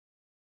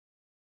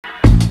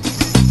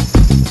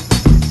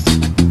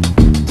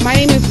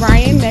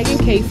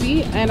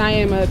Casey, and I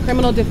am a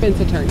criminal defense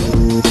attorney.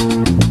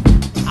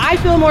 I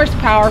feel more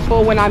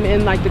powerful when I'm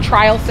in like the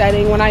trial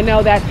setting, when I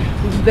know that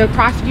the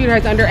prosecutor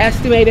has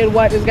underestimated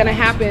what is going to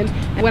happen.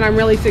 And when I'm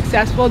really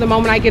successful, the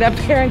moment I get up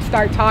there and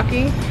start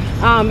talking,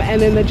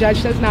 and then the judge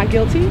says not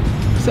guilty.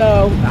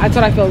 So that's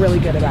what I feel really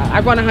good about.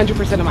 I've won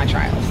 100% of my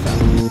trials. So.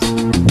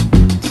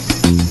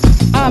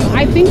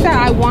 I think that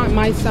I want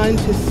my son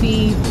to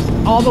see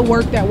all the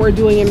work that we're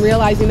doing and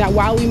realizing that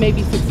while we may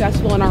be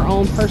successful in our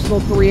own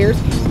personal careers,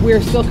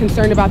 we're still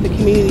concerned about the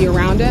community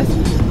around us.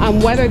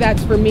 Whether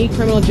that's for me,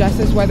 criminal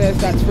justice, whether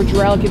that's for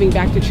Jarrell, giving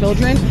back to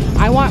children,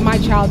 I want my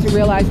child to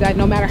realize that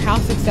no matter how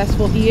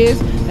successful he is,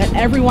 that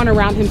everyone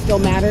around him still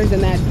matters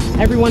and that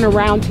everyone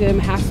around him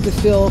has to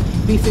still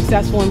be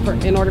successful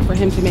in order for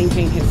him to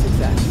maintain his success.